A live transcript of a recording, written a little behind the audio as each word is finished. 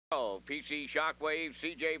PC Shockwave,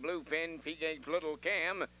 CJ Bluefin, P-Gate Little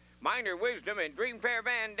Cam, Minor Wisdom, and Dreamfair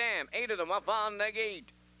Van Dam. 8 of them up on the gate.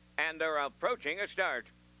 And they're approaching a start.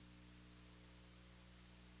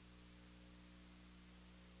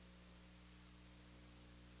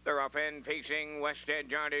 They're up and facing West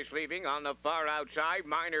Edge Artist leaving on the far outside.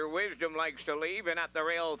 Minor Wisdom likes to leave, and at the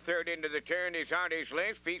rail third into the turn is Artist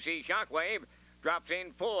List. PC Shockwave drops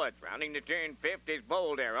in fourth. Rounding the turn fifth is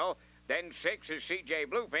Bold Arrow. Then sixth is CJ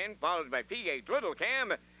Bluefin, followed by P-Gate Little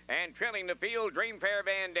Cam. And trailing the field, Dreamfair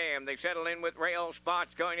Van Dam. They settle in with rail spots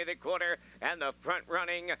going to the quarter. And the front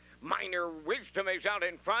running Minor Wisdom is out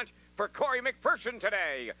in front for Corey McPherson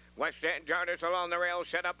today. West End Artist along the rail,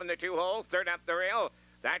 set up in the 2-hole. Third up the rail,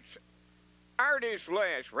 that's Artist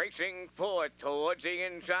List racing fourth towards the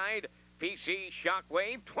inside. PC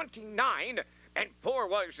Shockwave, 29. And 4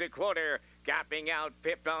 was the quarter. Gapping out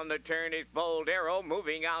fifth on the turn is Bold Arrow.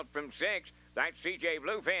 Moving out from 6. That's CJ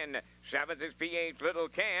Bluefin. 7th is P-Gate Little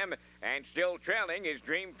Cam. And still trailing is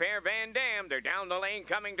Dreamfair Van Dam. They're down the lane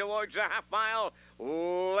coming towards the half mile.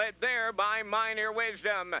 Led there by Minor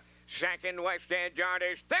Wisdom. Second, West Edge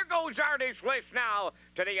Artist. There goes Artist List now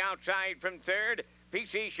to the outside from third.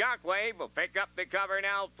 PC Shockwave will pick up the cover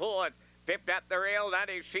now fourth. Fifth at the rail, that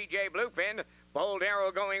is CJ Bluefin. Bold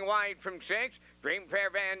Arrow going wide from 6th.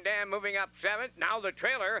 Dreamfair Van Dam moving up 7th. Now the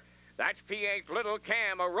trailer. That's P-Gate Little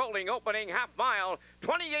Cam, a rolling opening half mile.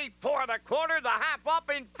 28 for the quarter, the half up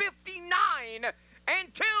in 59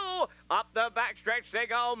 and 2. Up the backstretch they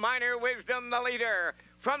go. Minor Wisdom, the leader.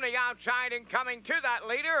 From the outside and coming to that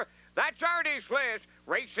leader, that's Artist List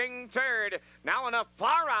racing third. Now on the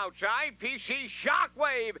far outside, PC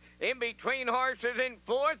Shockwave in between horses in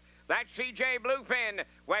fourth. That's CJ Bluefin.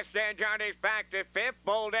 West Edge Artist back to fifth.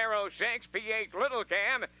 Bold Arrow 6. P-Gate Little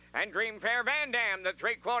Cam. And Dreamfair Van Dam, the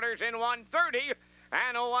 3/4 in 1:30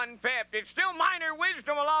 and a 1/5. It's still Minor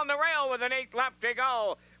Wisdom along the rail with an 8 left to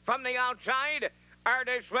go. From the outside,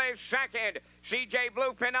 Artist List second. CJ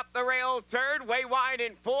Bluefin up the rail third. Way wide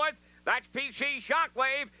in fourth. That's PC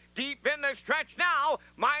Shockwave. Deep in the stretch now.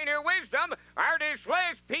 Minor Wisdom. Artist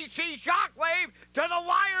List. PC Shockwave. To the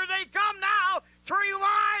wire they come now. 3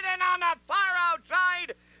 wide and on the far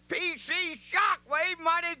outside. PC Shockwave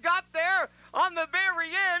might have got there on the very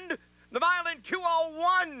end. The mile in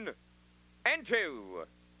 2:01 and 2.